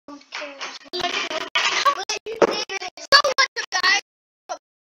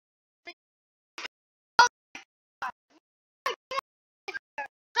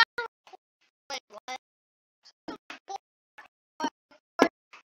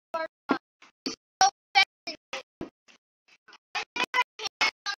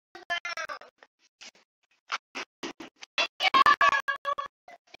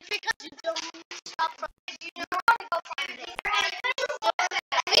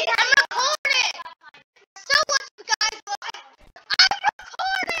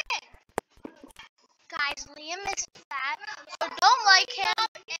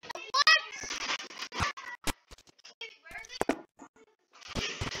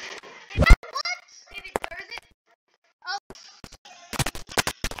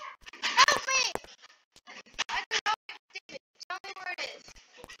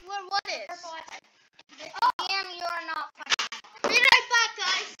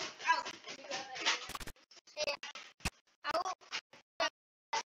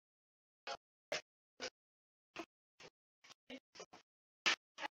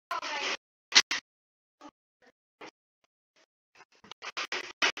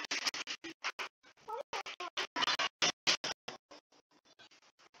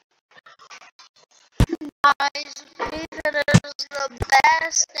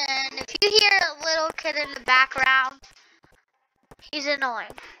in the background. He's annoying.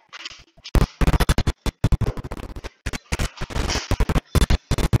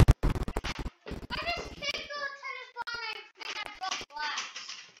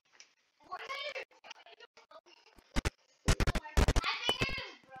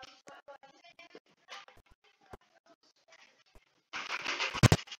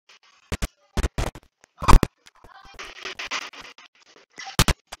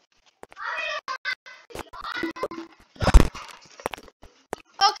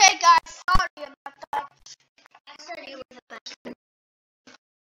 Okay, guys, sorry about that. I said you were the best.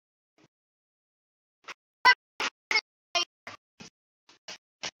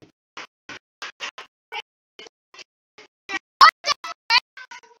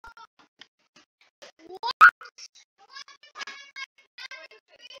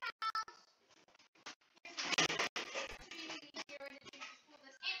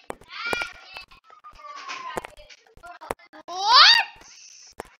 What?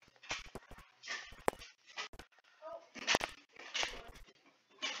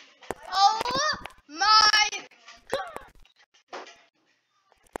 Oh my god!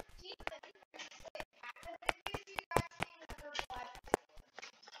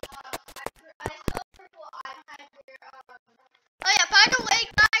 Oh yeah, by the way,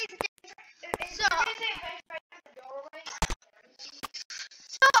 guys, so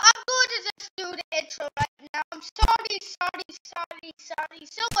I'm going to just do the intro right now. I'm sorry.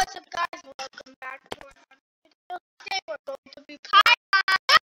 So what's up, guys? Welcome back to our video. Today we're going to be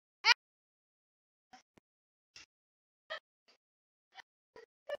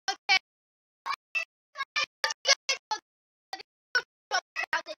okay.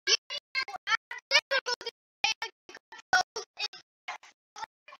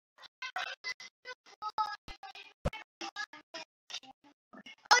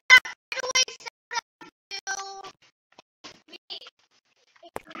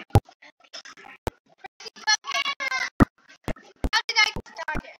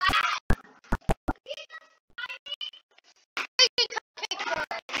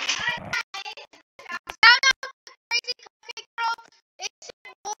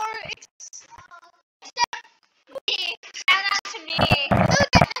 Shout out to me.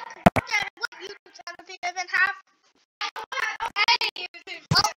 What YouTube channel do you even have? Oh, my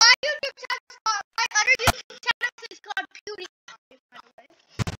YouTube channel is called, my other YouTube channel is called PewDiePie, by the way.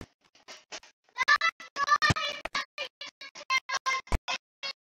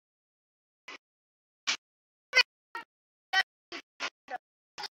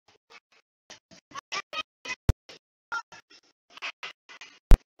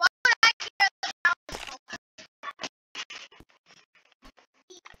 Why would I care about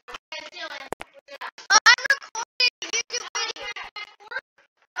I'm recording a YouTube video.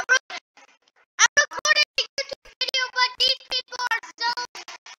 I'm recording a YouTube video, but these people are so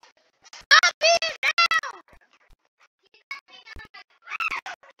stop being loud.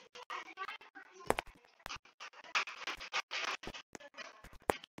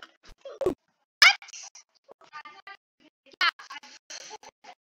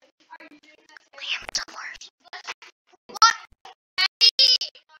 Liam, the word. What? Daddy,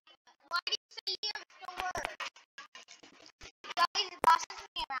 why do you say Liam's the word? Guys, the boss is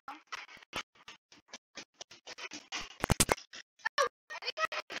me around.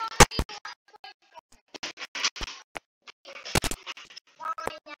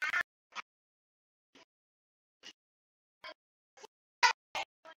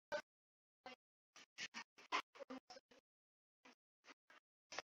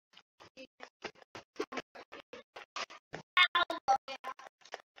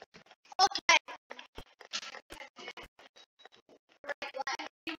 Okay. Oh my!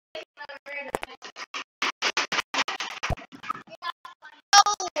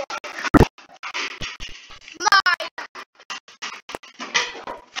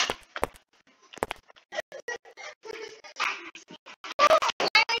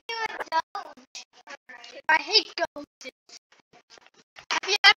 I hate doses. Have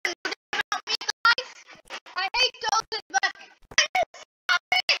you ever noticed about me, guys? I hate doses, but stop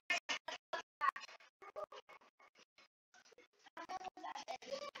it!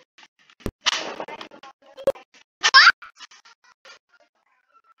 What?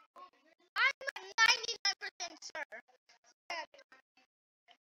 I'm 99% sure.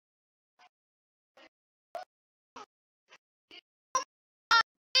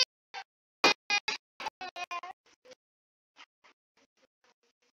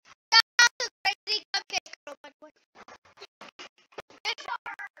 That's a crazy cupcake girl, by the way.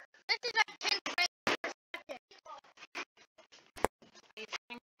 This is like 10 frames per second.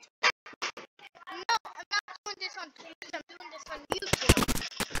 No,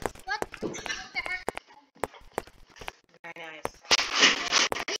 Very nice.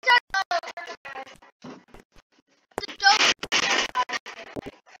 These are the doge.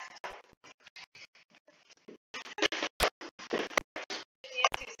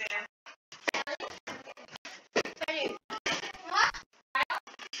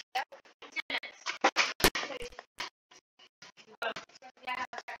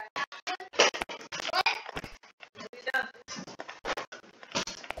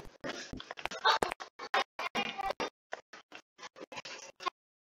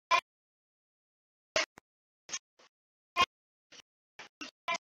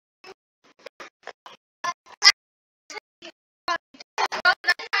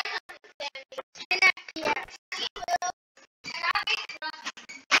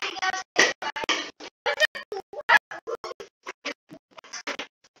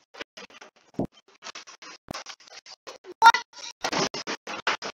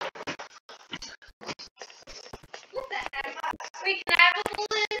 Wait, can I have a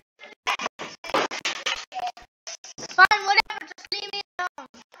balloon? Fine, whatever. Just leave me alone.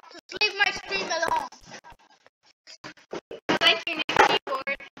 Just leave my stream alone. I like your new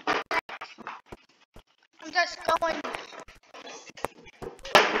keyboard. I'm just going.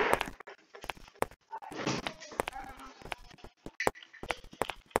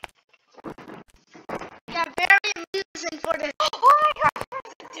 Yeah, very amusing for this. Oh my god,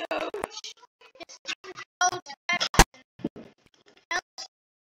 the doge. This doge.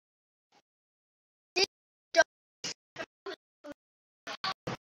 This doge.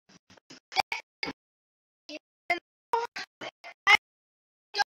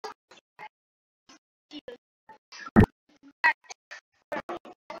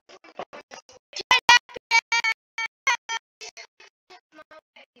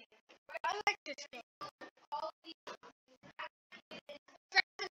 I like this game.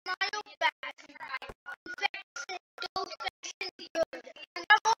 Smile back. Doge section good. And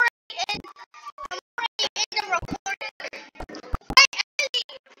I'm already in the recording. Hey, Ellie,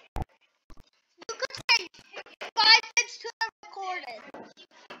 you could say 5 minutes to the recording.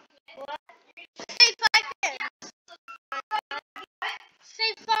 What? Say 5 minutes. Say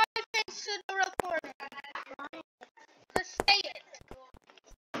 5 minutes to the recording. Just say it.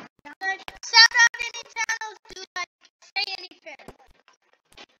 Like, shout out any channels, do like, say anything.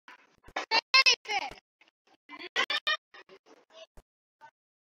 Say anything.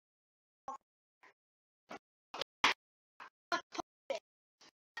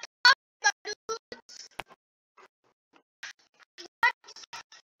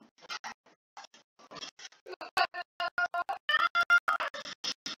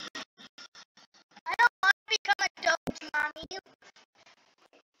 I don't want to become a doge, mommy.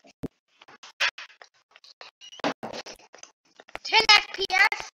 10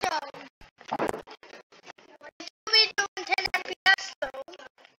 FPS though. What are we doing 10 FPS though?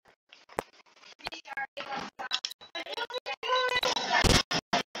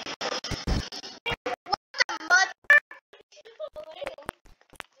 What the mother?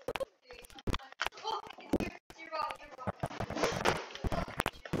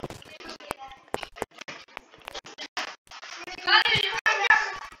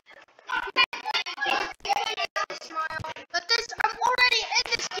 But this, I'm already in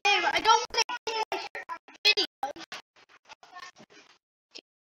this game. I don't want to finish videos.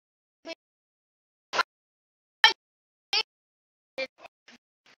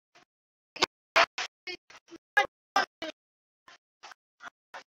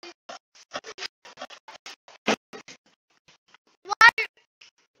 Why?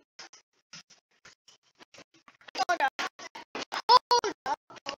 Hold up. Hold up.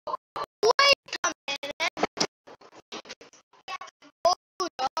 Wait a minute.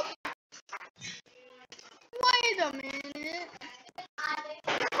 Hold up. Wait a minute.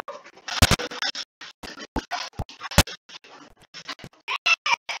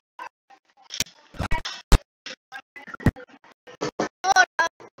 Hold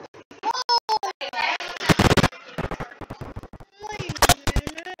up. Hold up. Wait a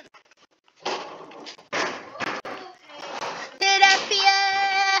minute. 10 FPS.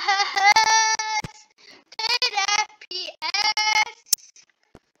 10 FPS.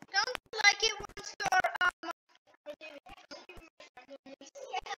 Don't you like it once you're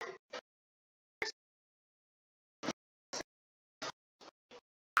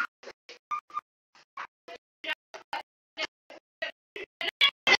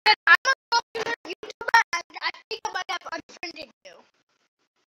I'm a popular YouTuber and I think I might have unfriended you.